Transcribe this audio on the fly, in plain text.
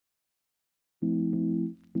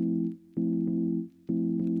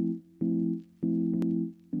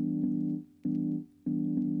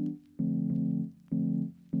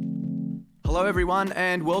Hello everyone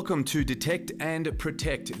and welcome to Detect and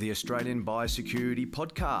Protect, the Australian Biosecurity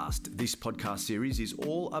Podcast. This podcast series is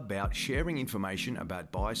all about sharing information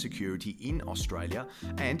about biosecurity in Australia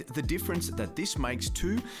and the difference that this makes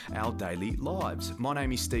to our daily lives. My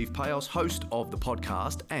name is Steve Pales, host of the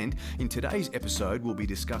podcast, and in today's episode we'll be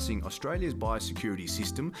discussing Australia's biosecurity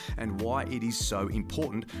system and why it is so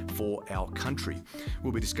important for our country.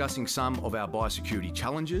 We'll be discussing some of our biosecurity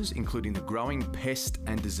challenges, including the growing pest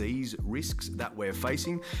and disease risks that we're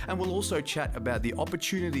facing, and we'll also chat about the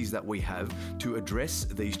opportunities that we have to address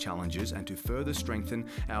these challenges and to further strengthen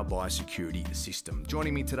our biosecurity system.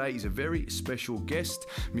 Joining me today is a very special guest,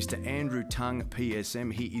 Mr. Andrew Tung,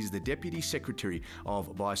 PSM. He is the Deputy Secretary of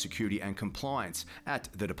Biosecurity and Compliance at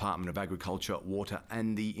the Department of Agriculture, Water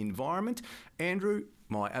and the Environment. Andrew,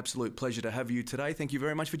 my absolute pleasure to have you today. Thank you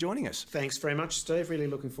very much for joining us. Thanks very much, Steve. Really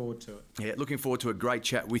looking forward to it. Yeah, looking forward to a great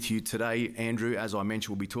chat with you today, Andrew. As I mentioned,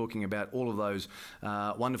 we'll be talking about all of those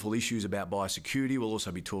wonderful issues about biosecurity. We'll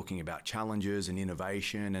also be talking about challenges and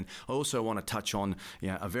innovation. And I also want to touch on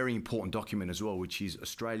a very important document as well, which is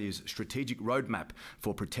Australia's strategic roadmap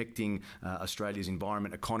for protecting Australia's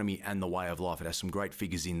environment, economy and the way of life. It has some great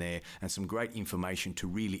figures in there and some great information to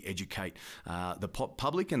really educate the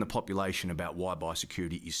public and the population about why biosecurity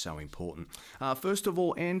is so important. First of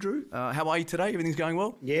all, Andrew, how are you today? Everything's going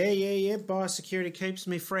well? Yeah. Biosecurity keeps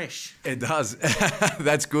me fresh. It does.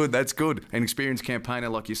 That's good. An experienced campaigner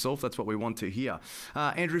like yourself, that's what we want to hear.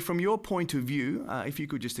 Andrew, from your point of view, if you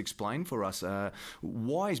could just explain for us,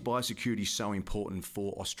 why is biosecurity so important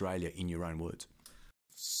for Australia in your own words?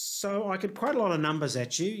 So I could quote a lot of numbers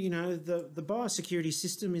at you. You know, the biosecurity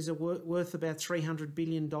system is worth about $300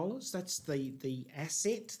 billion. That's the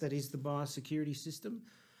asset that is the biosecurity system.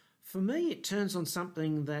 For me, it turns on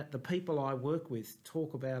something that the people I work with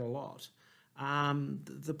talk about a lot.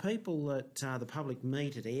 The people that the public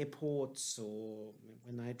meet at airports or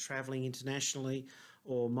when they're travelling internationally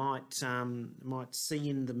or might see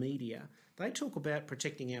in the media, they talk about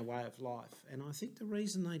protecting our way of life. And I think the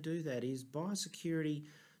reason they do that is biosecurity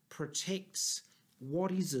protects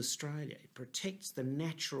what is Australia. It protects the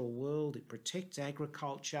natural world. It protects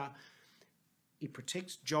agriculture. It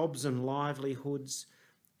protects jobs and livelihoods.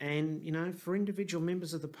 And, you know, for individual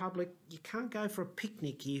members of the public, you can't go for a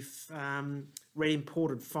picnic if red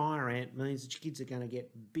imported fire ant means that your kids are going to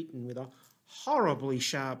get bitten with a horribly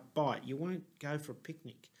sharp bite. You won't go for a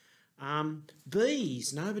picnic.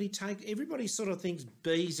 Bees, everybody sort of thinks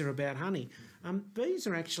bees are about honey. Bees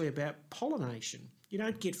are actually about pollination. You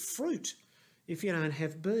don't get fruit if you don't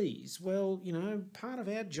have bees. Well, you know, part of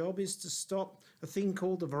our job is to stop a thing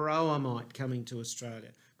called the varroa mite coming to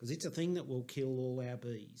Australia, because it's a thing that will kill all our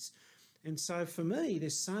bees. And so for me,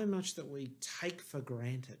 there's so much that we take for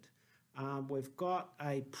granted. We've got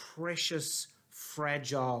a precious,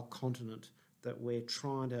 fragile continent that we're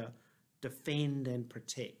trying to defend and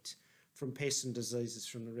protect from pests and diseases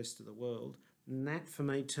from the rest of the world. And that, for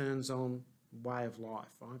me, turns on way of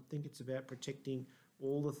life. I think it's about protecting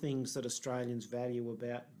all the things that Australians value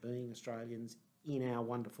about being Australians in our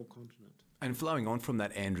wonderful continent. And flowing on from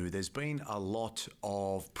that, Andrew, there's been a lot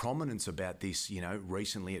of prominence about this, you know,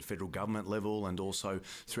 recently at federal government level and also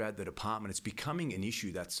throughout the department. It's becoming an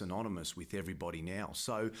issue that's synonymous with everybody now.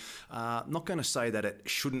 So I'm not going to say that it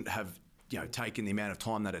shouldn't have taken the amount of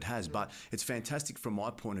time that it has, but it's fantastic from my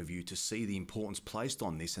point of view to see the importance placed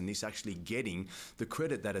on this and this actually getting the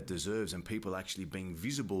credit that it deserves and people actually being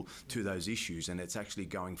visible to those issues. And it's actually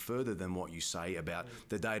going further than what you say about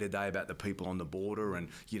the day-to-day about the people on the border and,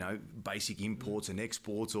 you know, basic imports and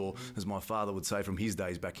exports, or as my father would say from his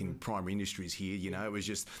days back in primary industries here, you know, it was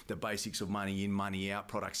just the basics of money in, money out,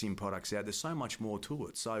 products in, products out. There's so much more to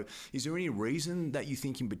it. So is there any reason that you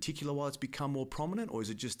think in particular why it's become more prominent, or is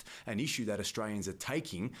it just an issue that Australians are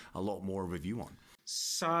taking a lot more of a view on?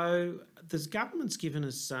 So the government's given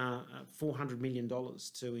us $400 million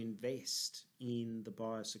to invest in the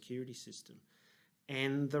biosecurity system.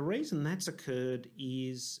 And the reason that's occurred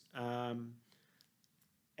is our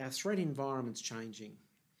threat environment's changing.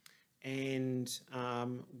 And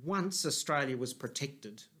once Australia was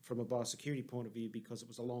protected from a biosecurity point of view because it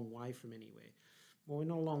was a long way from anywhere. Well, we're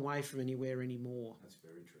not a long way from anywhere anymore. That's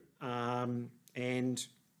very true. And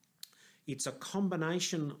it's a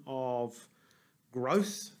combination of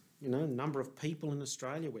growth, you know, number of people in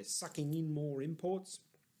Australia. We're sucking in more imports.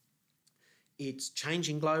 It's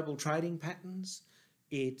changing global trading patterns.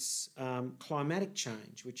 It's climatic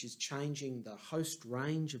change, which is changing the host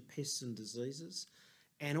range of pests and diseases.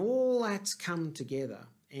 And all that's come together.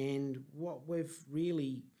 And what we've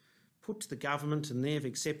really put to the government and they've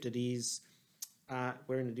accepted is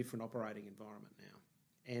we're in a different operating environment now.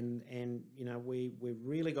 And we've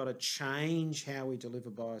really got to change how we deliver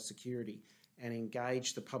biosecurity and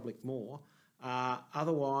engage the public more.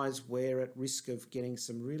 Otherwise, we're at risk of getting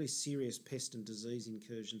some really serious pest and disease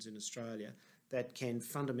incursions in Australia that can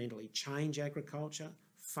fundamentally change agriculture,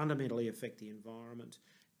 fundamentally affect the environment,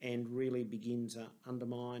 and really begin to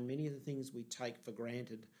undermine many of the things we take for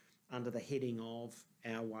granted under the heading of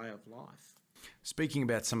our way of life. Speaking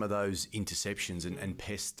about some of those interceptions and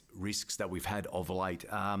pest risks that we've had of late,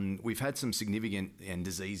 we've had some significant and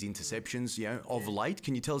disease interceptions, of late.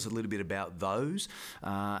 Can you tell us a little bit about those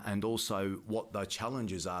and also what the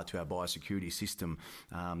challenges are to our biosecurity system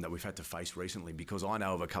that we've had to face recently? Because I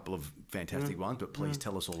know of a couple of fantastic ones, but please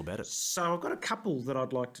tell us all about it. So I've got a couple that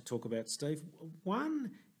I'd like to talk about, Steve.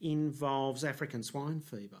 One involves African swine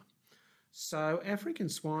fever. So African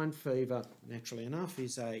swine fever, naturally enough,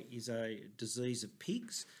 is a disease of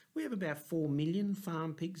pigs. We have about 4 million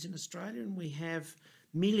farm pigs in Australia, and we have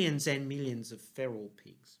millions and millions of feral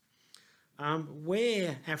pigs.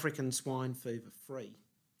 We're African swine fever free,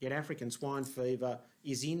 yet African swine fever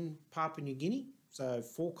is in Papua New Guinea, so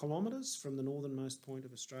 4 kilometres from the northernmost point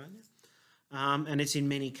of Australia, and it's in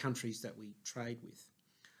many countries that we trade with.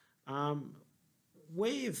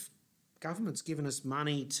 Government's given us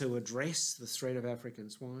money to address the threat of African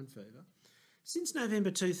swine fever. Since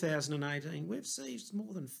November 2018, we've seized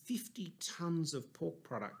more than 50 tonnes of pork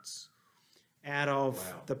products out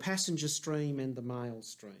of the passenger stream and the mail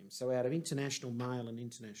stream, so out of international mail and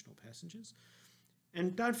international passengers.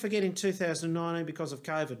 And don't forget, in 2019, because of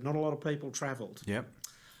COVID, not a lot of people travelled. Yep.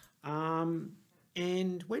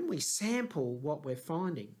 And when we sample what we're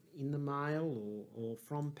finding in the mail or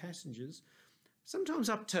from passengers, sometimes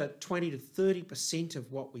up to 20 to 30%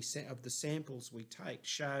 of of the samples we take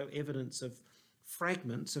show evidence of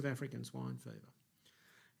fragments of African swine fever.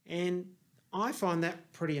 And I find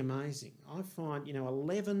that pretty amazing. I find,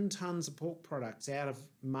 11 tonnes of pork products out of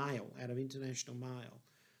international mail.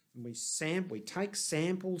 And we take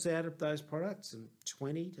samples out of those products, and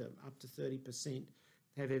 20 to up to 30%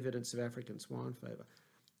 have evidence of African swine fever.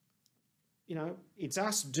 It's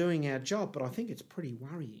us doing our job, but I think it's pretty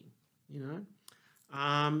worrying,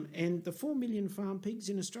 And the 4 million farm pigs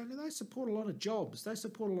in Australia, they support a lot of jobs. They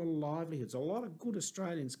support a lot of livelihoods. A lot of good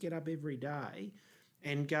Australians get up every day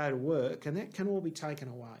and go to work, and that can all be taken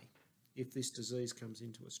away if this disease comes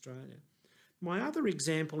into Australia. My other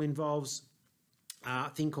example involves a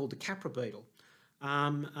thing called the capra beetle.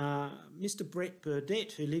 Mr. Brett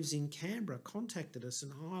Burdett, who lives in Canberra, contacted us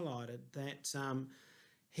and highlighted that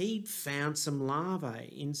he'd found some larvae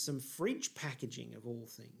in some fridge packaging, of all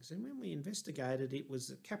things. And when we investigated, it was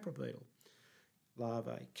a capra beetle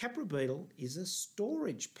larvae. Capra beetle is a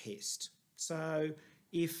storage pest. So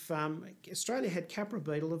if Australia had capra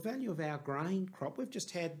beetle, the value of our grain crop, we've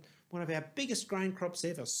just had one of our biggest grain crops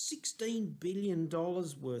ever, $16 billion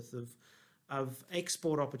worth of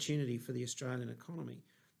export opportunity for the Australian economy.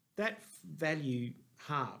 That value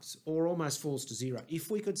halves or almost falls to zero. If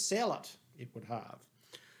we could sell it, it would halve.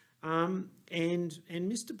 And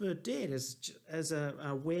Mr. Burdett, as a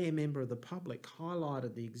aware member of the public,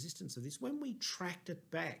 highlighted the existence of this. When we tracked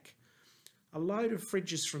it back, a load of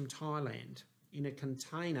fridges from Thailand in a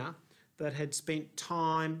container that had spent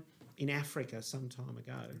time in Africa some time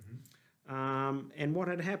ago. And what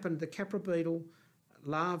had happened, the capra beetle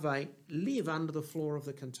larvae live under the floor of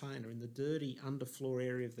the container, in the dirty underfloor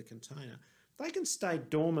area of the container. They can stay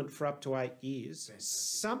dormant for up to 8 years. Fantastic.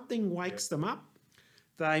 Something wakes them up.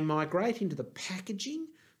 They migrate into the packaging.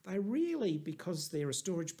 They really, because they're a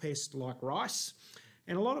storage pest like rice,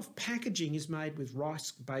 and a lot of packaging is made with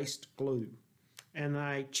rice-based glue. And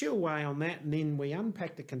they chew away on that, and then we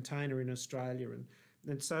unpack the container in Australia.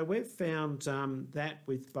 And so we've found that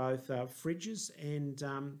with both fridges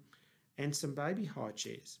and some baby high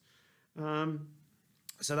chairs.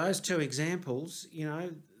 So those two examples,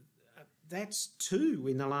 that's 2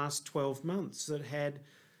 in the last 12 months that had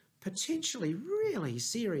potentially really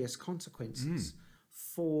serious consequences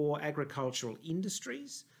for agricultural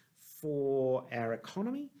industries, for our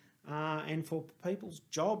economy, and for people's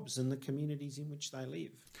jobs and the communities in which they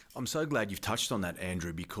live. I'm so glad you've touched on that,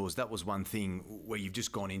 Andrew, because that was one thing where you've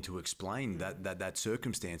just gone in to explain that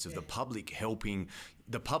circumstance of the public helping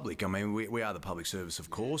the public. I mean, we are the public service, of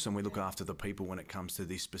course, and we look after the people when it comes to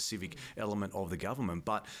this specific element of the government,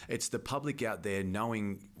 but it's the public out there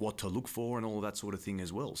knowing what to look for and all that sort of thing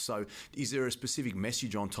as well. So is there a specific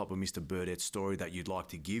message on top of Mr. Burdett's story that you'd like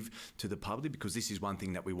to give to the public? Because this is one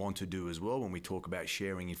thing that we want to do as well when we talk about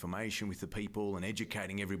sharing information with the people and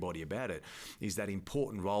educating everybody about it, is that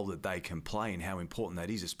important role that they can play and how important that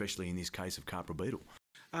is, especially in this case of capra beetle.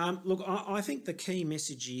 Look, I think the key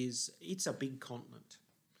message is it's a big continent.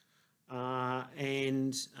 The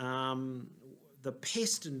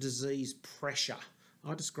pest and disease pressure.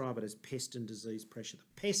 I describe it as pest and disease pressure.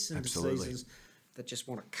 The pests and diseases that just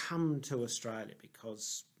want to come to Australia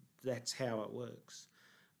because that's how it works.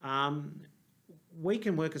 We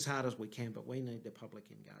can work as hard as we can, but we need the public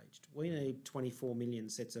engaged. We need 24 million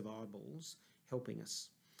sets of eyeballs helping us.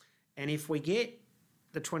 And if we get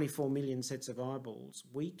the 24 million sets of eyeballs,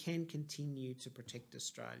 we can continue to protect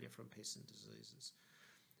Australia from pests and diseases.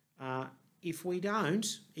 If we don't,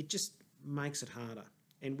 it just makes it harder.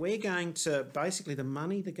 And we're going to, basically the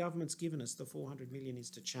money the government's given us, the 400 million,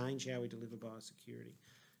 is to change how we deliver biosecurity,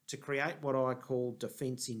 to create what I call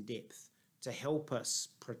defence in depth, to help us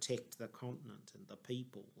protect the continent and the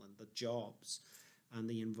people and the jobs and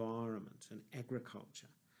the environment and agriculture.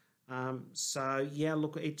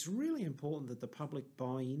 Look, it's really important that the public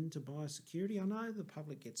buy into biosecurity. I know the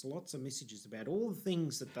public gets lots of messages about all the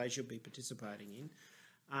things that they should be participating in.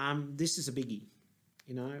 This is a biggie.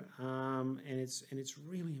 And it's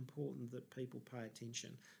really important that people pay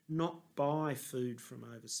attention, not buy food from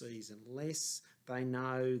overseas unless they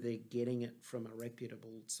know they're getting it from a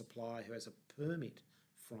reputable supplier who has a permit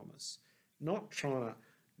from us, not trying to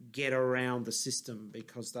get around the system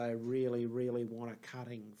because they really, really want a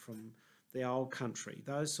cutting from the old country,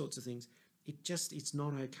 those sorts of things. It's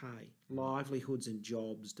not okay. Livelihoods and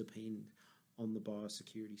jobs depend on the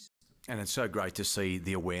biosecurity system. And it's so great to see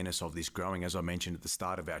the awareness of this growing. As I mentioned at the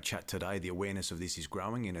start of our chat today, the awareness of this is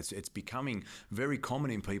growing, and it's becoming very common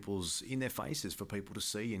in their faces for people to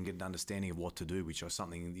see and get an understanding of what to do, which is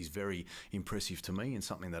something that is very impressive to me and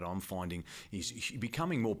something that I'm finding is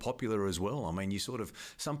becoming more popular as well. I mean,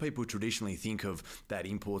 some people traditionally think of that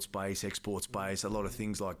import space, export space, a lot of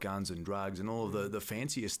things like guns and drugs and all of the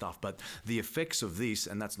fancier stuff, but the effects of this,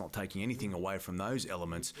 and that's not taking anything away from those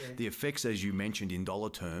elements, the effects, as you mentioned, in dollar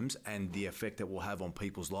terms, and the effect that will have on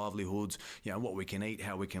people's livelihoods, what we can eat,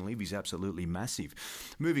 how we can live, is absolutely massive.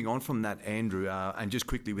 Moving on from that, Andrew, and just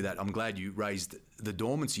quickly with that, I'm glad you raised the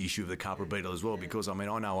dormancy issue of the carpet beetle as well, because I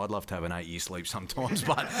know I'd love to have an 8-year sleep sometimes,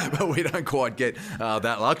 but we don't quite get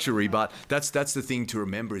that luxury. But that's the thing to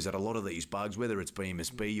remember, is that a lot of these bugs, whether it's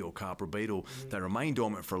BMSB or carpet beetle, they remain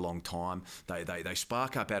dormant for a long time. They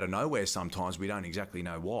spark up out of nowhere sometimes. We don't exactly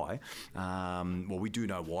know why. We do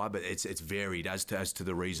know why, but it's varied as to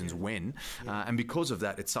the reasons when. And because of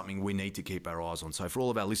that, it's something we need to keep our eyes on. So for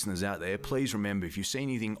all of our listeners out there, please remember, if you see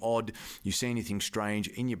anything odd, you see anything strange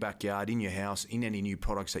in your backyard, in your house, in any new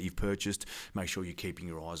products that you've purchased, make sure you're keeping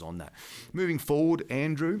your eyes on that. Moving forward,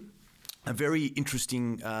 Andrew, a very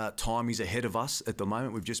interesting time is ahead of us at the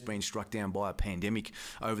moment. We've just been struck down by a pandemic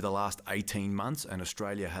over the last 18 months, and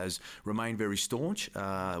Australia has remained very staunch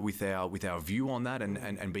with our view on that,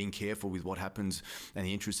 and being careful with what happens and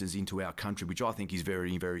the interests into our country, which I think is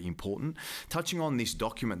very, very important. Touching on this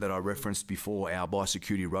document that I referenced before, our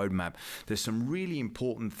biosecurity roadmap, there's some really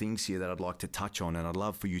important things here that I'd like to touch on, and I'd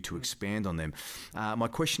love for you to expand on them. My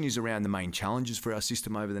question is around the main challenges for our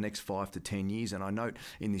system over the next 5 to 10 years, and I note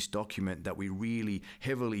in this document that we really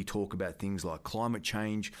heavily talk about things like climate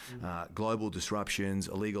change, global disruptions,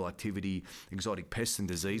 illegal activity, exotic pests and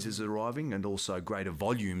diseases arriving, and also greater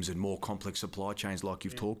volumes and more complex supply chains like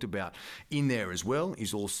you've talked about. In there as well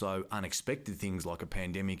is also unexpected things like a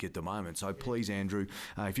pandemic at the moment. So please, Andrew,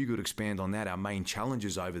 if you could expand on that, our main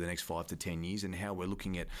challenges over the next 5 to 10 years, and how we're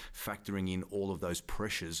looking at factoring in all of those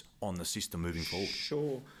pressures on the system moving forward.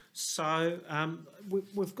 Sure. So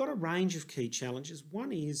we've got a range of key challenges.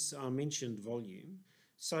 One is, I mentioned volume.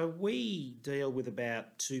 So we deal with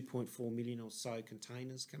about 2.4 million or so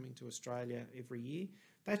containers coming to Australia every year.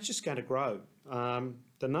 That's just going to grow.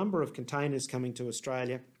 The number of containers coming to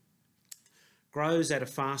Australia grows at a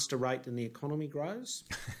faster rate than the economy grows.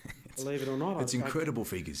 Believe it or not, it's incredible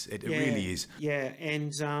figures. It really is. Yeah,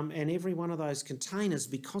 and every one of those containers,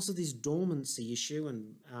 because of this dormancy issue,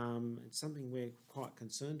 and it's something we're quite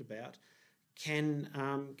concerned about, can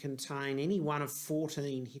contain any one of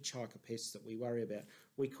 14 hitchhiker pests that we worry about.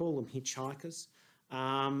 We call them hitchhikers,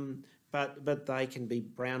 but they can be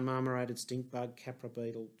brown marmorated stink bug, capra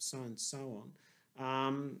beetle, so on and so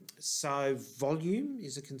on. So volume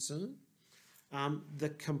is a concern. The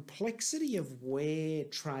complexity of where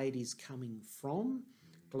trade is coming from.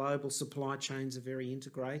 Global supply chains are very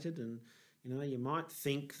integrated, and you might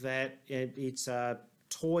think that it's a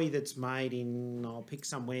toy that's made in, I'll pick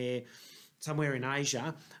somewhere in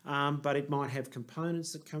Asia, but it might have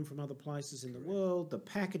components that come from other places in the world. The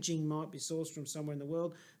packaging might be sourced from somewhere in the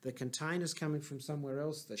world. The container's coming from somewhere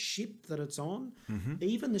else. The ship that it's on,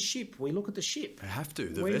 even the ship. We look at the ship. I have to.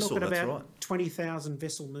 The we vessel. look at that's about right. 20,000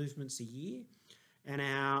 vessel movements a year. And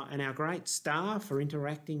our great staff are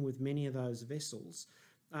interacting with many of those vessels.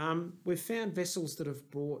 We've found vessels that have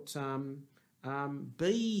brought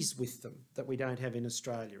bees with them that we don't have in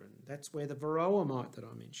Australia, and that's where the varroa mite that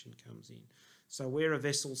I mentioned comes in. So where are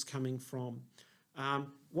vessels coming from?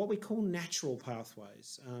 What we call natural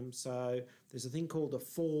pathways. So there's a thing called the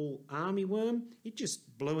fall armyworm. It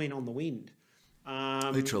just blew in on the wind.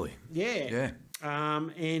 Literally. Yeah.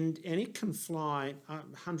 And it can fly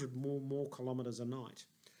 100 more kilometres a night.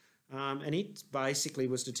 And it basically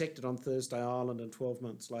was detected on Thursday Island, and 12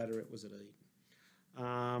 months later it was at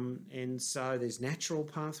Eden. And so there's natural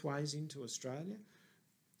pathways into Australia.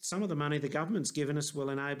 Some of the money the government's given us will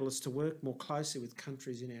enable us to work more closely with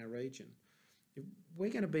countries in our region. If we're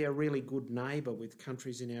going to be a really good neighbour with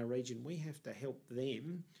countries in our region, we have to help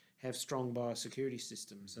them have strong biosecurity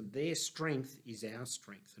systems, and their strength is our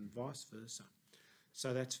strength and vice versa.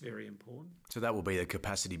 So that's very important. So that will be the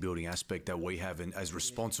capacity building aspect that we have as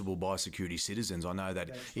responsible biosecurity citizens. I know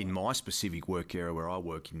that in my specific work area where I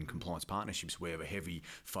work in compliance partnerships, we have a heavy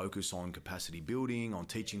focus on capacity building, on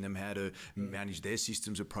teaching them how to manage their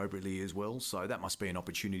systems appropriately as well. So that must be an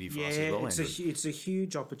opportunity for us as well, Andrew. It's a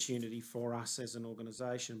huge opportunity for us as an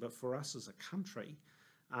organisation, but for us as a country,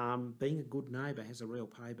 being a good neighbour has a real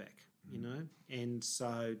payback, you know, and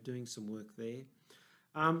so doing some work there.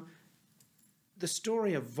 The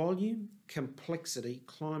story of volume, complexity,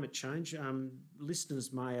 climate change.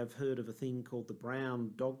 Listeners may have heard of a thing called the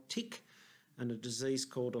brown dog tick and a disease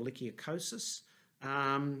called ehrlichiosis.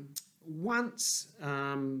 Once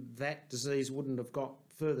that disease wouldn't have got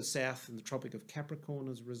further south in the Tropic of Capricorn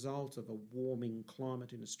as a result of a warming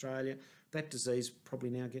climate in Australia, that disease probably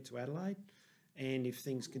now get to Adelaide. And if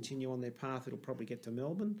things continue on their path, it'll probably get to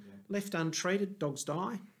Melbourne. Yeah. Left untreated, dogs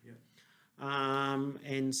die. Yeah.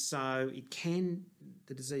 And so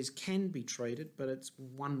the disease can be treated, but it's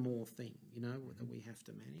one more thing, you know, that we have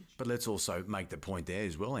to manage. But let's also make the point there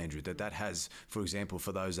as well, Andrew, that has, for example,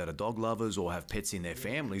 for those that are dog lovers or have pets in their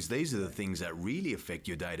families, these are the things that really affect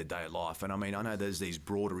your day-to-day life. And I mean, I know there's these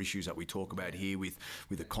broader issues that we talk about here with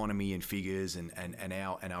economy and figures and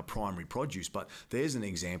our primary produce, but there's an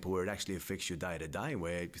example where it actually affects your day-to-day,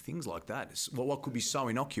 where things like that, what could be so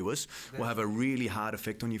innocuous, will have a really hard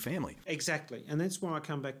effect on your family. Exactly, and that's why I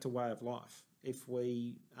come back to way of life. If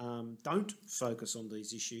we don't focus on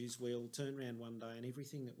these issues, we'll turn around one day and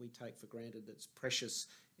everything that we take for granted that's precious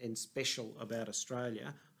and special about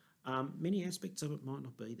Australia, many aspects of it might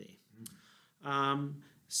not be there.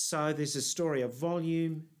 So there's a story of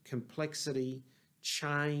volume, complexity,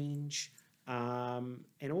 change,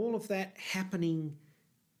 and all of that happening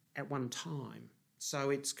at one time.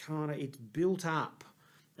 So it's built up,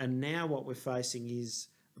 and now what we're facing is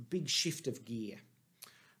a big shift of gear.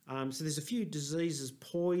 So there's a few diseases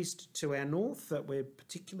poised to our north that we're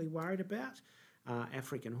particularly worried about.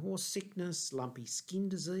 African horse sickness, lumpy skin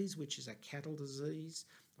disease, which is a cattle disease.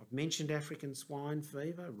 I've mentioned African swine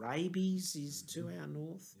fever. Rabies is to our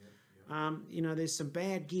north. You know, there's some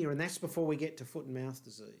bad gear, and that's before we get to foot and mouth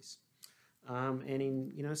disease. And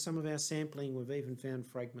in some of our sampling, we've even found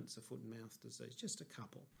fragments of foot and mouth disease, just a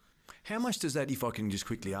couple. How much does that, if I can just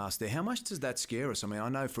quickly ask there, how much does that scare us? I mean, I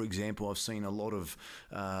know, for example, I've seen a lot of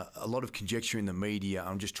conjecture in the media.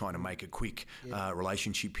 I'm just trying to make a quick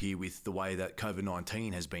relationship here with the way that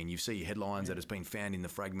COVID-19 has been. You see headlines that it's been found in the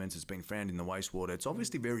fragments, it's been found in the wastewater. It's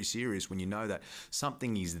obviously very serious when you know that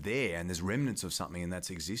something is there and there's remnants of something and that's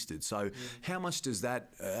existed. So how much does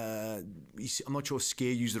that, I'm not sure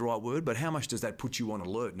scare use the right word, but how much does that put you on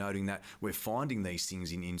alert, noting that we're finding these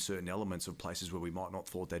things in certain elements of places where we might not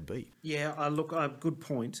thought they'd be? Yeah, good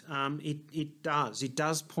point. It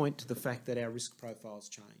does point to the fact that our risk profile's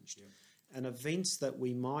changed. And events that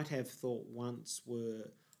we might have thought once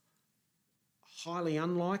were highly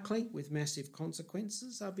unlikely with massive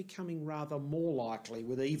consequences are becoming rather more likely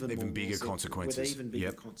with even bigger consequences.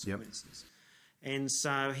 And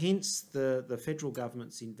so hence the federal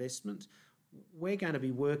government's investment. We're going to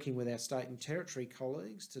be working with our state and territory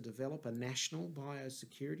colleagues to develop a national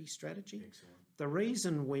biosecurity strategy. Excellent. The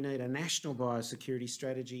reason we need a national biosecurity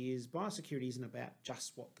strategy is biosecurity isn't about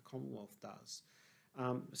just what the Commonwealth does.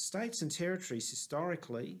 States and territories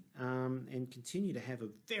historically and continue to have a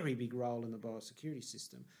very big role in the biosecurity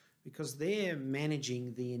system because they're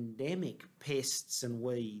managing the endemic pests and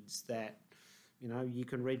weeds that, you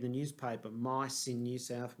can read in the newspaper, mice in New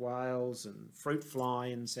South Wales and fruit fly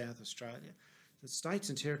in South Australia. The states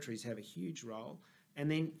and territories have a huge role, and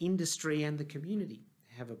then industry and the community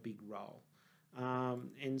have a big role.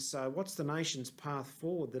 And so what's the nation's path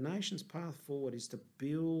forward? The nation's path forward is to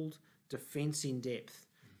build defence in depth.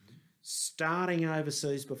 starting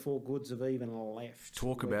overseas before goods have even left.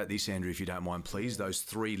 Talk about this, Andrew, if you don't mind, please, those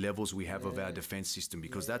 3 levels we have of our defence system,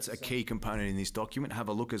 because that's a key component in this document. Have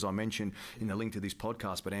a look, as I mentioned, in the link to this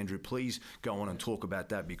podcast. But, Andrew, please go on and talk about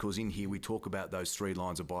that, because in here we talk about those 3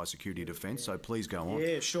 lines of biosecurity defence. So please go on.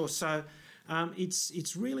 Yeah, sure. So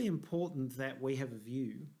it's really important that we have a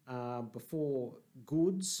view before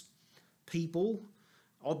goods, people,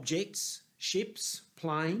 objects, ships,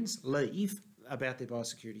 planes leave about their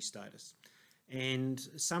biosecurity status. And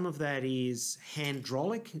some of that is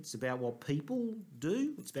hydraulic. It's about what people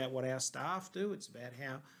do. It's about what our staff do. It's about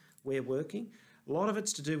how we're working. A lot of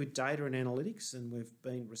it's to do with data and analytics, and we've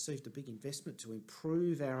received a big investment to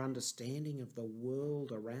improve our understanding of the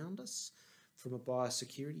world around us from a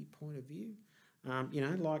biosecurity point of view.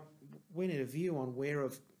 Like we need a view on where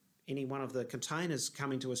of any one of the containers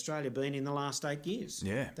coming to Australia been in the last 8 years.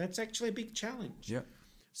 Yeah. That's actually a big challenge. Yeah.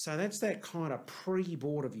 So that's that kind of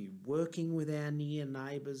pre-border view, working with our near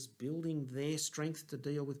neighbours, building their strength to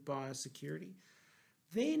deal with biosecurity.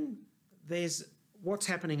 Then there's what's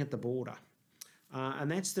happening at the border. And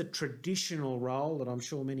that's the traditional role that I'm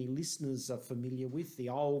sure many listeners are familiar with, the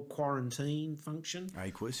old quarantine function.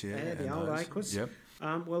 AQUIS, yeah. Yeah, the old AQUIS. Yep.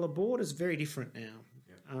 Well, the border's very different now.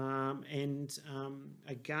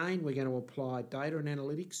 Again, we're going to apply data and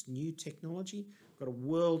analytics, new technology. We've got a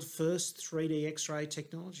world-first 3D X-ray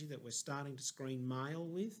technology that we're starting to screen mail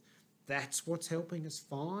with. That's what's helping us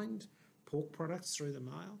find pork products through the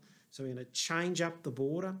mail. So we're going to change up the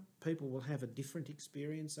border. People will have a different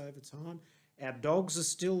experience over time. Our dogs are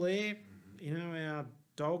still there. Our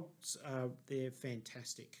dogs, they're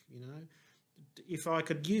fantastic, If I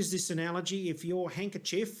could use this analogy, if your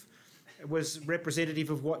handkerchief was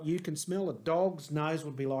representative of what you can smell, a dog's nose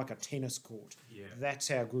would be like a tennis court. Yeah. That's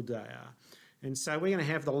how good they are. And so we're going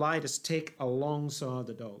to have the latest tech alongside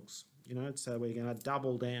the dogs, so we're going to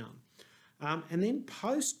double down. And then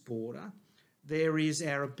post-border, there is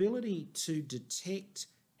our ability to detect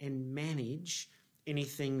and manage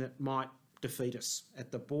anything that might defeat us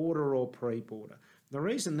at the border or pre-border. The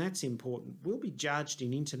reason that's important, we'll be judged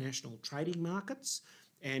in international trading markets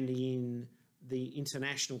and in the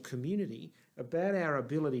international community about our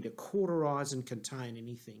ability to cauterise and contain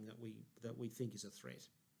anything that we think is a threat.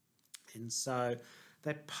 And so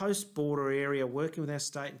that post-border area, working with our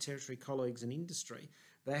state and territory colleagues and industry,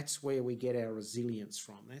 that's where we get our resilience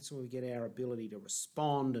from. That's where we get our ability to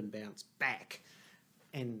respond and bounce back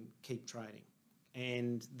and keep trading.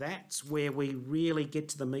 And that's where we really get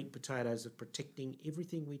to the meat and potatoes of protecting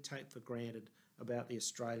everything we take for granted about the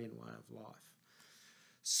Australian way of life.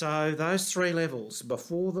 So those 3 levels,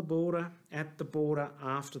 before the border, at the border,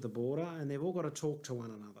 after the border, and they've all got to talk to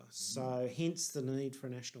one another. So hence the need for a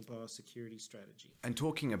national biosecurity strategy. And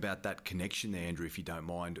talking about that connection there, Andrew, if you don't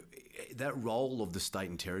mind, that role of the state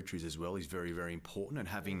and territories as well is very, very important, and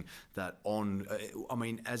having that on,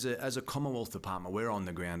 as a Commonwealth department, we're on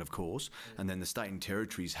the ground, of course, and then the state and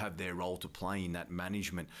territories have their role to play in that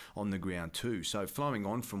management on the ground too. So flowing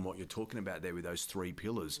on from what you're talking about there with those 3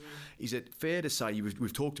 pillars, is it fair to say,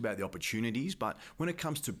 we've talked about the opportunities, but when it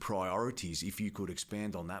comes to priorities, if you could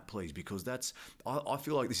expand on that, please, because I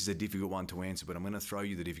feel like this is a difficult one to answer, but I'm going to throw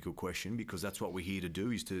you the difficult question, because that's what we're here to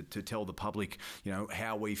do, is to tell the public,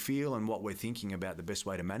 how we feel and what we're thinking about the best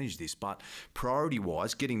way to manage this. But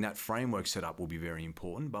priority-wise, getting that framework set up will be very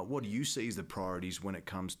important. But what do you see as the priorities when it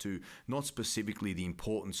comes to not specifically the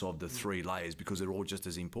importance of the 3 layers, because they're all just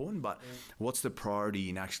as important, but what's the priority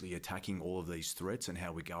in actually attacking all of these threats and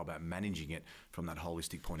how we go about managing it from that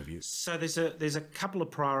holistic point of view? So there's a couple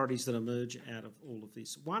of priorities that emerge out of all of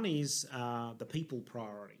this. One is the people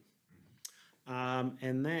priority.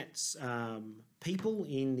 And that's people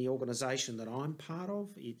in the organisation that I'm part of.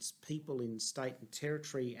 It's people in state and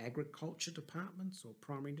territory agriculture departments or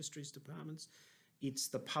primary industries departments. It's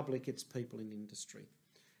the public, it's people in industry.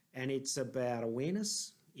 And it's about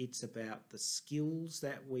awareness. It's about the skills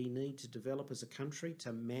that we need to develop as a country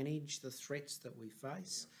to manage the threats that we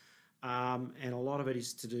face. And a lot of it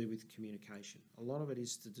is to do with communication. A lot of it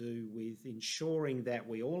is to do with ensuring that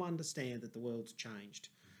we all understand that the world's changed.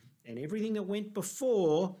 And everything that went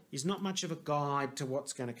before is not much of a guide to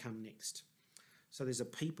what's going to come next. So there's a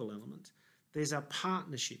people element. There's a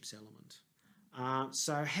partnerships element.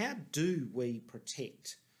 So how do we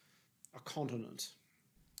protect a continent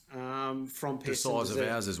from pests? The size of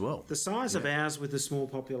ours as well. The size of ours with a small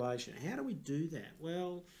population. How do we do that?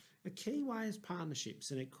 Well, a key way is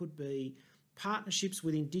partnerships, and it could be partnerships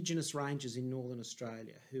with Indigenous rangers in Northern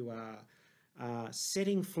Australia who are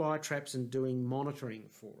setting fly traps and doing monitoring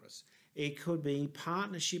for us. It could be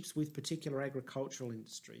partnerships with particular agricultural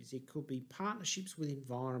industries. It could be partnerships with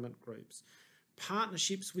environment groups,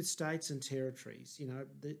 partnerships with states and territories. You know,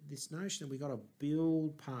 this notion that we've got to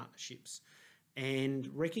build partnerships and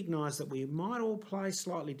recognise that we might all play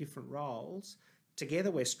slightly different roles. Together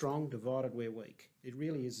we're strong, divided we're weak. It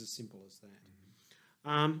really is as simple as that.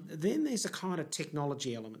 Then there's a kind of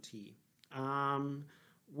technology element here.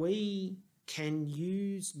 We can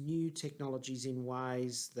use new technologies in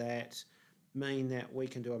ways that mean that we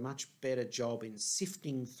can do a much better job in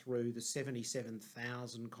sifting through the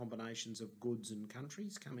 77,000 combinations of goods and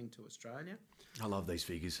countries coming to Australia. I love these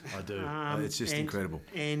figures. I do. It's just incredible.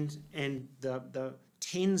 And the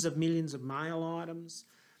tens of millions of mail items.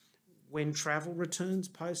 When travel returns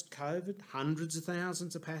post-COVID, hundreds of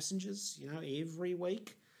thousands of passengers, you know, every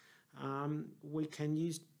week. We can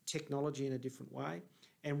use technology in a different way,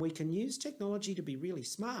 and we can use technology to be really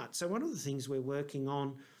smart. So one of the things we're working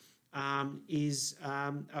on is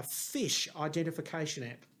a fish identification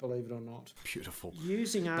app, believe it or not. Beautiful.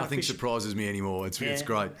 Using Nothing surprises me anymore. It's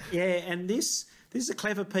great. Yeah, and this is a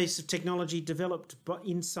clever piece of technology developed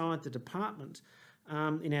inside the department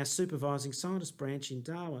in our supervising scientist branch in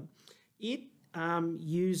Darwin. It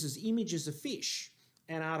uses images of fish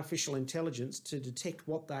and artificial intelligence to detect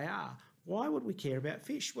what they are. Why would we care about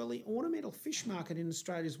fish? Well, the ornamental fish market in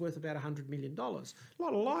Australia is worth about $100 million. A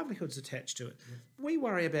lot of livelihoods attached to it. Yeah. We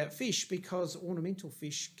worry about fish because ornamental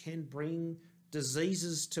fish can bring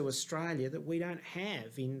diseases to Australia that we don't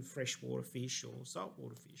have in freshwater fish or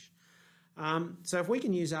saltwater fish. So if we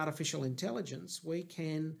can use artificial intelligence, we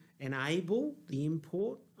can enable the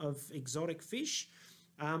import of exotic fish,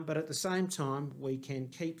 but at the same time, we can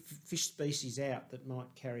keep fish species out that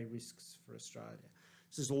might carry risks for Australia.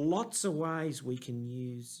 So there's lots of ways we can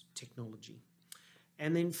use technology.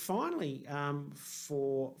 And then finally,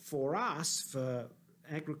 for us, for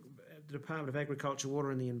the Department of Agriculture,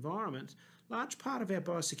 Water and the Environment, large part of our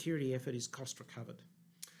biosecurity effort is cost recovered.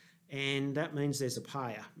 And that means there's a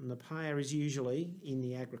payer, and the payer is usually in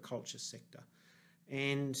the agriculture sector.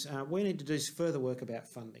 And we need to do further work about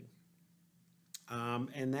funding.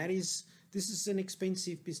 And this is an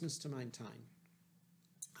expensive business to maintain.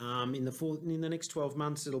 In the next 12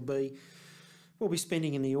 months, we'll be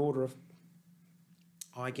spending in the order of,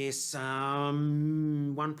 I guess,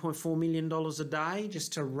 $1.4 million a day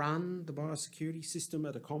just to run the biosecurity system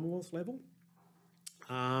at a Commonwealth level.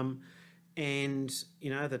 And, you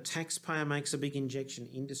know, the taxpayer makes a big injection,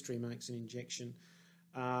 industry makes an injection.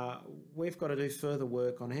 We've got to do further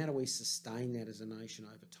work on how do we sustain that as a nation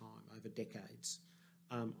over time, over decades.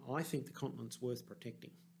 I think the continent's worth protecting.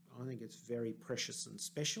 I think it's very precious and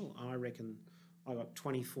special. I reckon I got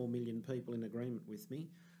 24 million people in agreement with me,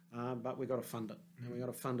 but we've got to fund it, and we've got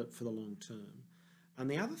to fund it for the long term.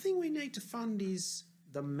 And the other thing we need to fund is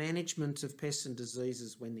the management of pests and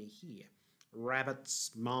diseases when they're here.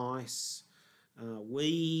 Rabbits, mice,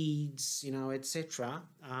 weeds, you know, etc.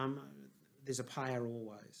 There's a payer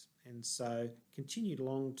always. And so continued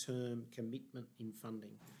long-term commitment in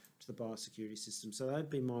funding to the biosecurity system. So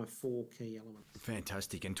that'd be my 4 key elements.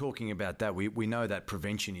 Fantastic. And talking about that, we know that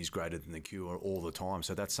prevention is greater than the cure all the time.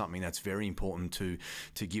 So that's something that's very important to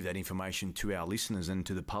give that information to our listeners and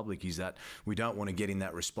to the public, is that we don't want to get in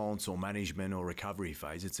that response or management or recovery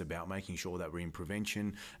phase. It's about making sure that we're in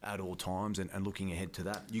prevention at all times and looking ahead to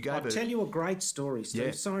that. I'll tell you a great story, Steve.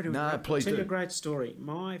 Yeah. Sorry to interrupt. No, please do. I'll tell you a great story.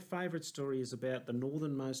 My favourite story is about the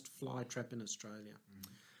northernmost fly trap in Australia.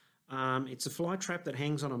 It's a fly trap that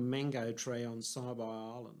hangs on a mango tree on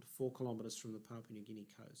Saibai Island, 4 kilometres from the Papua New Guinea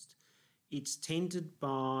coast. It's tended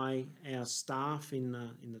by our staff in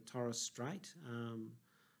the Torres Strait,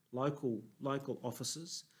 local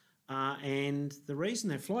officers. And the reason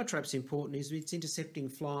that fly trap's important is it's intercepting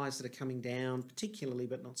flies that are coming down, particularly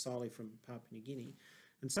but not solely from Papua New Guinea.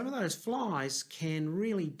 And some of those flies can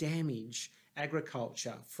really damage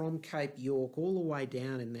agriculture from Cape York all the way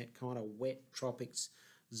down in that kind of wet tropics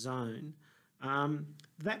zone.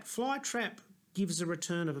 That fly trap gives a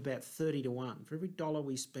return of about 30 to 1. For every dollar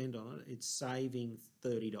we spend on it, it's saving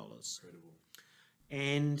 $30. Incredible.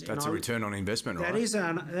 And that's a return on investment, right?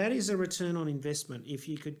 That is a return on investment. If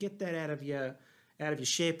you could get that out of your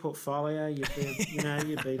share portfolio, you'd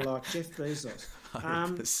be like Jeff Bezos.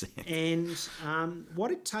 100%. And what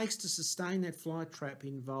it takes to sustain that fly trap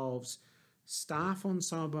involves staff on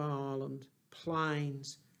Saibai Island,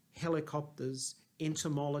 planes, helicopters,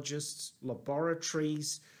 entomologists,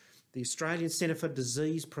 laboratories, the Australian Centre for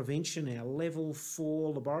Disease Prevention, our level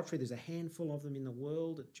 4 laboratory. There's a handful of them in the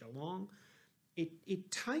world at Geelong.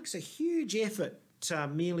 It takes a huge effort to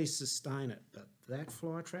merely sustain it, but that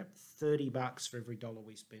fly trap, $30 for every dollar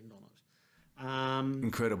we spend on it.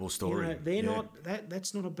 Incredible story.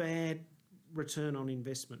 That's not a bad return on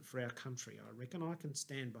investment for our country. I reckon I can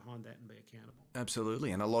stand behind that and be accountable.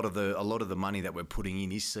 Absolutely, and a lot of the money that we're putting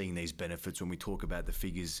in is seeing these benefits. When we talk about the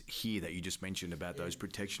figures here that you just mentioned about those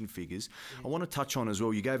protection figures, I want to touch on as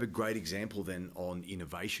well. You gave a great example then on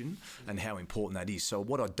innovation and how important that is. So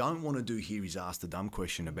what I don't want to do here is ask the dumb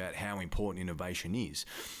question about how important innovation is,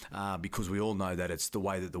 because we all know that it's the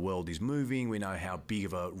way that the world is moving. We know how big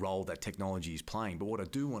of a role that technology is playing. But what I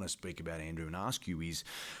do want to speak about, Andrew, and ask you is,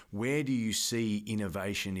 where do you see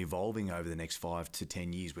innovation evolving over the next 5 to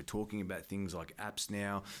 10 years? We're talking about things like apps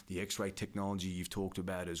now, the X-ray technology you've talked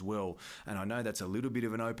about as well. And I know that's a little bit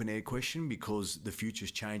of an open-air question because the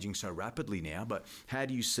future's changing so rapidly now, but how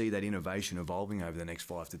do you see that innovation evolving over the next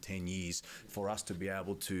 5 to 10 years for us to be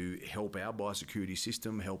able to help our biosecurity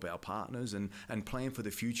system, help our partners, and plan for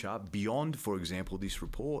the future beyond, for example, this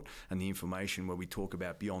report and the information where we talk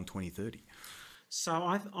about beyond 2030?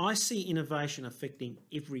 So I see innovation affecting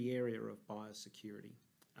every area of biosecurity.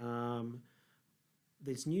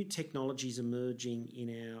 There's new technologies emerging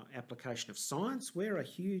in our application of science. We're a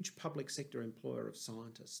huge public sector employer of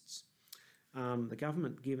scientists. The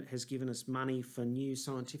government has given us money for new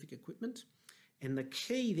scientific equipment. And the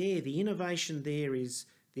key there, the innovation there, is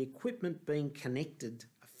the equipment being connected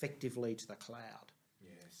effectively to the cloud.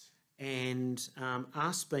 And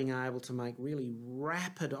us being able to make really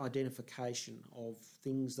rapid identification of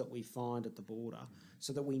things that we find at the border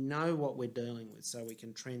so that we know what we're dealing with, so we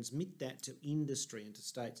can transmit that to industry and to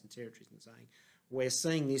states and territories and saying, we're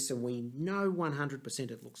seeing this and we know 100%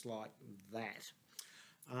 it looks like that.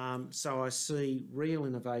 So I see real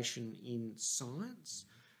innovation in science,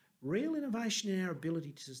 real innovation in our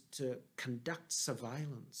ability to conduct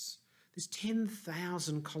surveillance. There's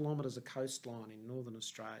 10,000 kilometres of coastline in Northern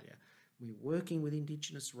Australia. We're working with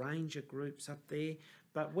Indigenous ranger groups up there,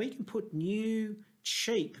 but we can put new,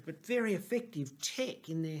 cheap, but very effective tech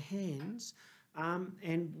in their hands,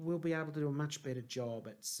 and we'll be able to do a much better job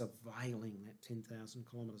at surveilling that 10,000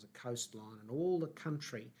 kilometres of coastline and all the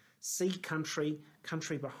country, sea country,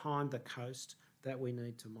 country behind the coast that we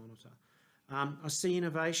need to monitor. I see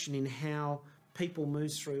innovation in how people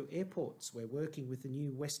move through airports. We're working with the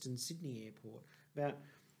new Western Sydney airport about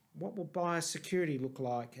what will biosecurity look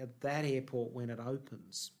like at that airport when it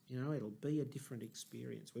opens. You know, it'll be a different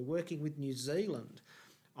experience. We're working with New Zealand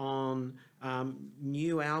on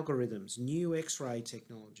new algorithms, new X-ray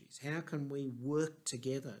technologies. How can we work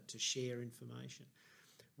together to share information?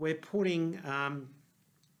 We're putting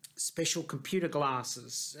special computer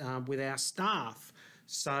glasses with our staff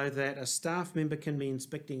so that a staff member can be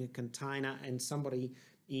inspecting a container and somebody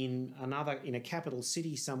in a capital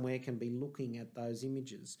city somewhere can be looking at those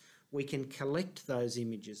images. We can collect those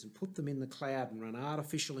images and put them in the cloud and run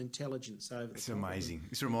artificial intelligence over the It's top amazing.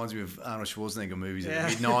 This reminds me of Arnold Schwarzenegger movies in the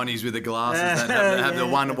mid-90s with the glasses that have the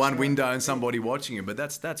one window and somebody watching it. But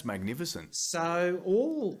that's magnificent. So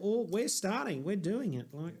we're doing it.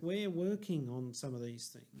 Like, we're working on some of these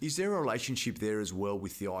things. Is there a relationship there as well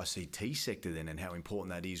with the ICT sector then, and how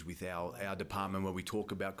important that is with our department where we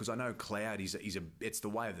talk about, because I know cloud it's the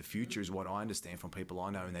way of the future is what I understand from people I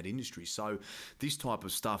know in that industry. So this type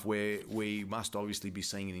of stuff where we must obviously be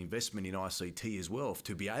seeing an investment in ICT as well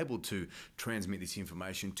to be able to transmit this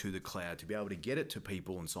information to the cloud, to be able to get it to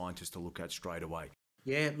people and scientists to look at straight away.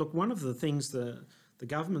 Yeah, look, one of the things the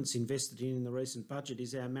government's invested in the recent budget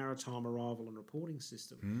is our maritime arrival and reporting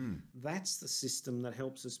system. That's the system that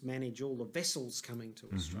helps us manage all the vessels coming to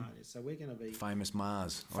Australia. So we're going to be... Famous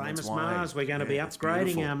Mars. Famous Mars. We're going to be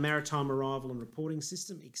upgrading our maritime arrival and reporting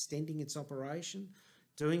system, extending its operation,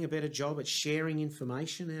 doing a better job at sharing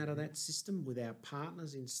information out of that system with our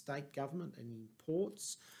partners in state government and in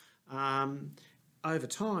ports. Over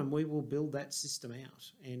time, we will build that system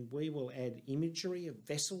out and we will add imagery of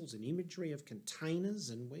vessels and imagery of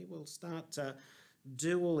containers, and we will start to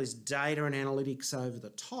do all this data and analytics over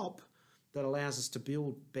the top that allows us to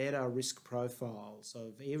build better risk profiles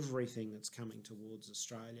of everything that's coming towards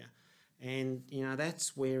Australia. And, you know,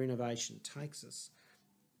 that's where innovation takes us.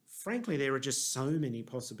 Frankly, there are just so many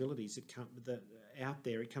possibilities out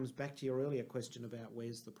there. It comes back to your earlier question about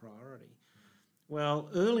where's the priority. Well,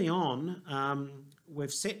 early on,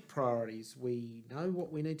 we've set priorities. We know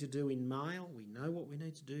what we need to do in mail. We know what we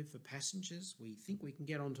need to do for passengers. We think we can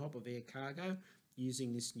get on top of air cargo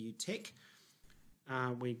using this new tech.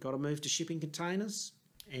 We've got to move to shipping containers.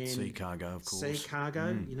 And sea cargo, of course. Sea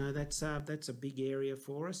cargo, you know, that's a big area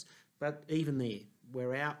for us. But even there,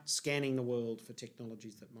 we're out scanning the world for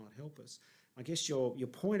technologies that might help us. I guess your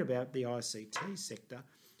point about the ICT sector,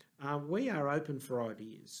 we are open for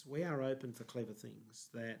ideas. We are open for clever things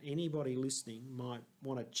that anybody listening might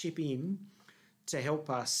want to chip in to help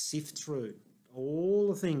us sift through all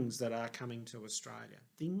the things that are coming to Australia,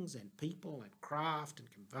 things and people and craft and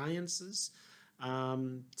conveyances,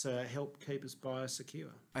 to help keep us biosecure.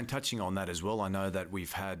 And touching on that as well, I know that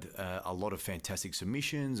we've had a lot of fantastic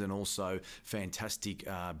submissions and also fantastic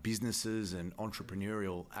businesses and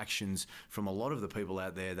entrepreneurial actions from a lot of the people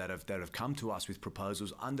out there that have come to us with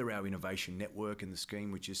proposals under our innovation network and the scheme,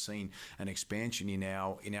 which has seen an expansion in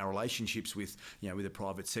our relationships with with the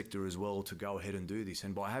private sector as well to go ahead and do this.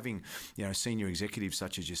 And by having senior executives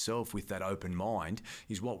such as yourself with that open mind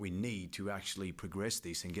is what we need to actually progress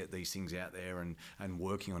this and get these things out there and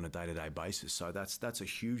working on a day-to-day basis. So that's a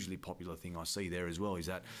hugely popular thing I see there as well, is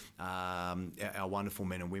that our wonderful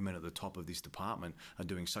men and women at the top of this department are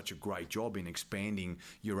doing such a great job in expanding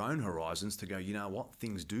your own horizons to go, you know what,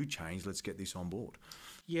 things do change, let's get this on board.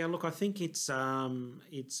 Yeah, look, I think it's a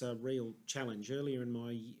real challenge. Earlier in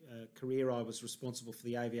my career, I was responsible for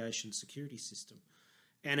the aviation security system.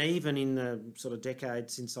 And even in the sort of decade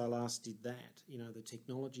since I last did that, the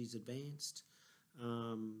technology's advanced.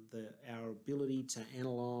 Our ability to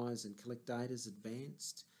analyse and collect data is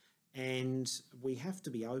advanced, and we have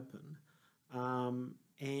to be open.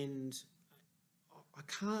 And I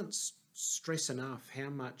can't stress enough how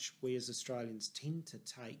much we as Australians tend to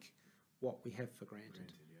take what we have for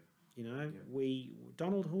granted.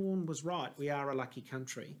 Donald Horne was right. We are a lucky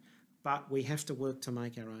country, but we have to work to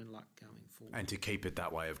make our own luck going forward. And to keep it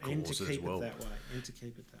that way, of course, and to keep as well. It that way. And to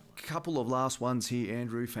keep it that way. A couple of last ones here,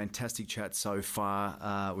 Andrew. Fantastic chat so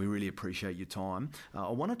far. We really appreciate your time.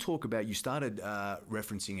 I want to talk about, you started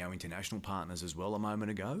referencing our international partners as well a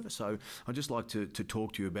moment ago. So I'd just like to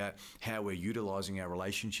talk to you about how we're utilising our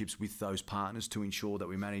relationships with those partners to ensure that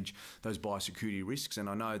we manage those biosecurity risks. And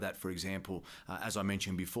I know that, for example, as I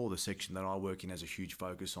mentioned before, the section that I work in has a huge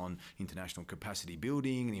focus on international capacity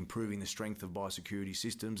building and improving the strength of biosecurity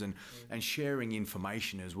systems and sharing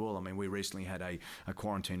information as well. I mean, we recently had a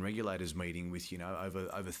quarantine regulators meeting with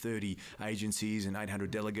over 30 agencies and 800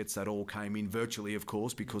 delegates that all came in virtually, of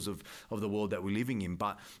course, because of the world that we're living in.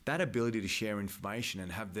 But that ability to share information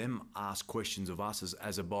and have them ask questions of us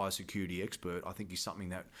as a biosecurity expert, I think is something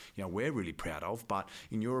that we're really proud of. But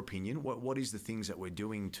in your opinion, what is the things that we're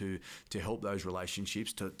doing to help those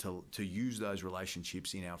relationships, to use those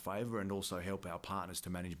relationships in our favour and also help our partners to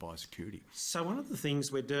manage biosecurity? So one of the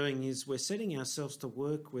things we're doing is we're setting ourselves to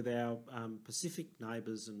work with our Pacific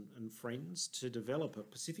neighbours and friends to develop a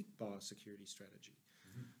Pacific biosecurity strategy.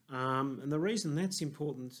 And the reason that's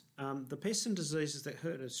important, the pests and diseases that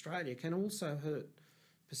hurt Australia can also hurt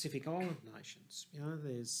Pacific Island nations.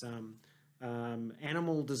 There's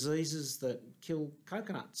animal diseases that kill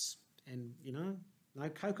coconuts, and no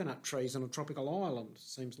coconut trees on a tropical island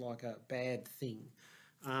seems like a bad thing.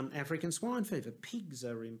 African swine fever. Pigs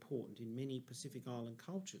are important in many Pacific Island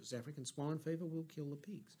cultures. African swine fever will kill the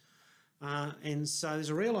pigs. And so there's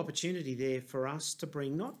a real opportunity there for us to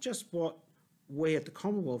bring not just what we at the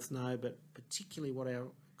Commonwealth know, but particularly what our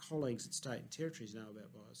colleagues at state and territories know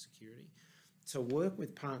about biosecurity, to work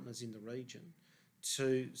with partners in the region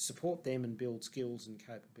to support them and build skills and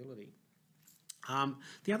capability.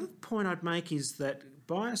 The other point I'd make is that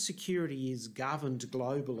biosecurity is governed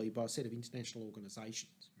globally by a set of international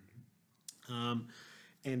organisations.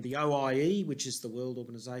 And the OIE, which is the World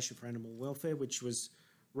Organisation for Animal Welfare, which was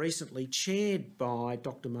recently chaired by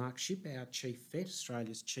Dr. Mark Shipp, our chief vet,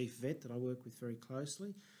 Australia's chief vet that I work with very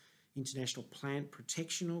closely. International Plant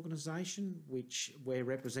Protection Organisation, which we're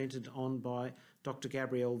represented on by Dr.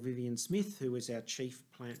 Gabrielle Vivian Smith, who is our Chief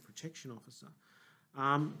Plant Protection Officer.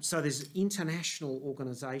 So there's international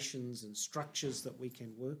organisations and structures that we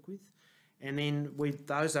can work with. And then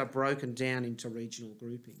those are broken down into regional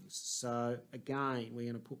groupings. So again, we're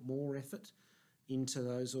going to put more effort into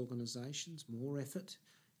those organisations, more effort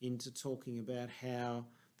into talking about how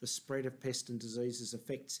the spread of pests and diseases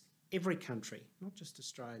affects every country, not just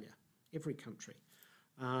Australia, every country.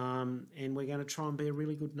 And we're going to try and be a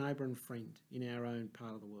really good neighbour and friend in our own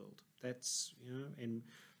part of the world. That's, and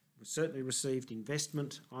we've certainly received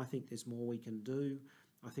investment. I think there's more we can do.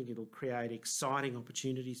 I think it'll create exciting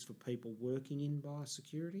opportunities for people working in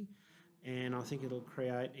biosecurity, and I think it'll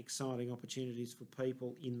create exciting opportunities for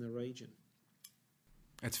people in the region.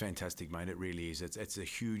 It's fantastic, mate. It really is. It's a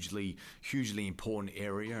hugely important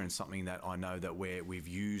area, and something that I know that we've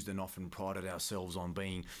used and often prided ourselves on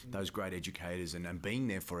being those great educators and being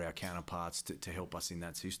there for our counterparts to help us in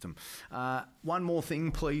that system. One more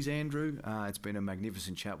thing, please, Andrew. It's been a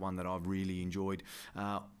magnificent chat, one that I've really enjoyed.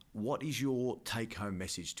 What is your take-home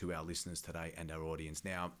message to our listeners today and our audience?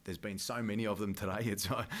 Now, there's been so many of them today. It's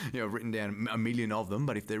I've written down a million of them,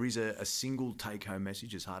 but if there is a single take-home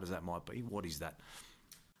message, as hard as that might be, what is that?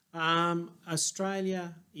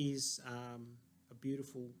 Australia is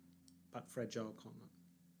beautiful but fragile continent,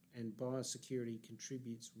 and biosecurity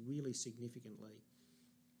contributes really significantly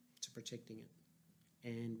to protecting it.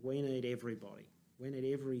 And we need everybody. We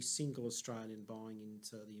need every single Australian buying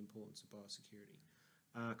into the importance of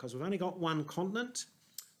biosecurity, because we've only got one continent,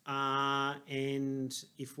 and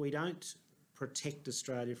if we don't protect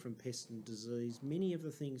Australia from pest and disease, many of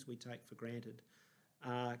the things we take for granted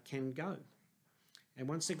can go. And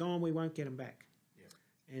once they're gone, we won't get them back.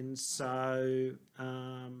 Yeah. And so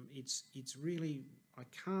it's really, I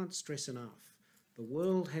can't stress enough, the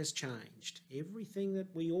world has changed. Everything that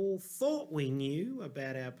we all thought we knew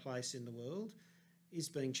about our place in the world is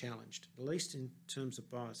being challenged, at least in terms of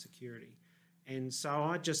biosecurity. And so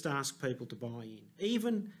I just ask people to buy in,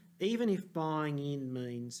 even if buying in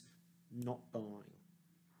means not buying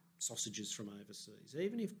sausages from overseas,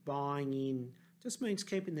 even if buying in just means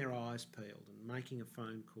keeping their eyes peeled and making a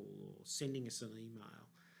phone call or sending us an email,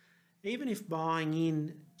 even if buying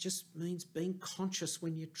in just means being conscious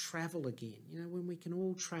when you travel again, when we can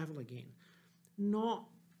all travel again, not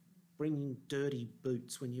bringing dirty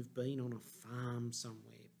boots when you've been on a farm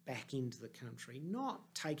somewhere back into the country, not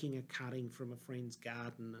taking a cutting from a friend's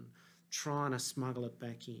garden and trying to smuggle it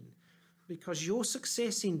back in, because your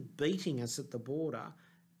success in beating us at the border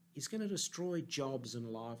is going to destroy jobs and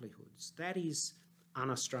livelihoods. That is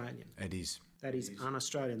un-Australian. It is. That is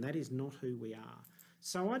un-Australian. That is not who we are.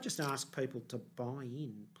 So I just ask people to buy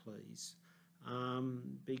in, please,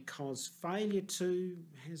 because failure to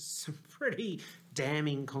has some pretty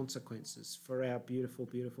damning consequences for our beautiful,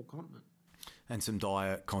 beautiful continent. And some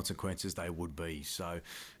dire consequences they would be. So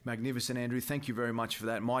magnificent, Andrew. Thank you very much for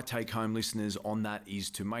that. My take-home, listeners, on that is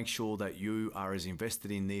to make sure that you are as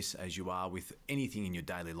invested in this as you are with anything in your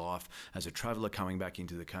daily life. As a traveller coming back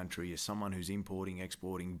into the country, as someone who's importing,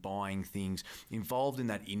 exporting, buying things, involved in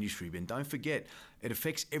that industry. But don't forget, it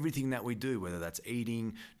affects everything that we do, whether that's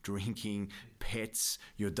eating, drinking, pets,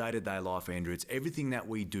 your day-to-day life, Andrew. It's everything that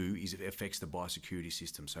we do it affects the biosecurity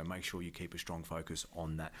system. So make sure you keep a strong focus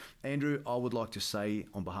on that. Andrew, I would like to say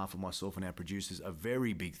on behalf of myself and our producers a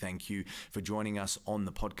very big thank you for joining us on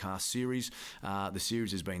the podcast series. The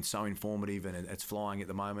series has been so informative and it's flying at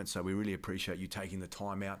the moment, so we really appreciate you taking the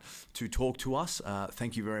time out to talk to us.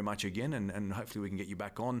 Thank you very much again, and hopefully we can get you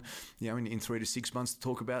back on in 3 to 6 months to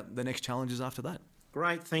talk about the next challenges after that.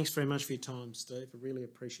 Great. Thanks very much for your time, Steve. I really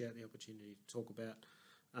appreciate the opportunity to talk about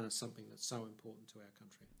something that's so important to our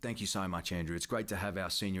country. Thank you so much, Andrew. It's great to have our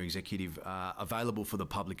senior executive available for the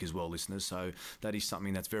public as well, listeners. So that is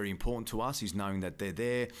something that's very important to us, is knowing that they're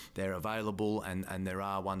there, they're available, and there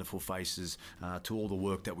are wonderful faces to all the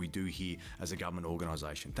work that we do here as a government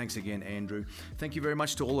organisation. Thanks again, Andrew. Thank you very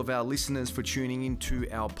much to all of our listeners for tuning in to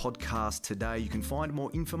our podcast today. You can find more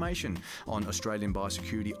information on Australian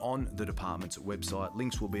biosecurity on the department's website.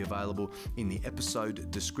 Links will be available in the episode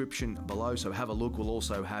description below, so have a look. We'll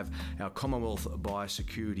also have our Commonwealth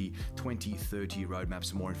Biosecurity 2030 roadmap,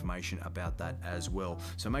 some more information about that as well.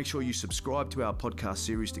 So make sure you subscribe to our podcast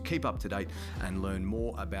series to keep up to date and learn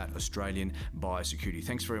more about Australian biosecurity.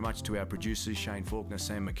 Thanks very much to our producers, Shane Faulkner,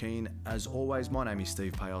 Sam McKean. As always, my name is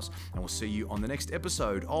Steve Payos, and we'll see you on the next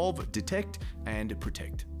episode of Detect and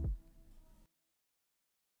Protect.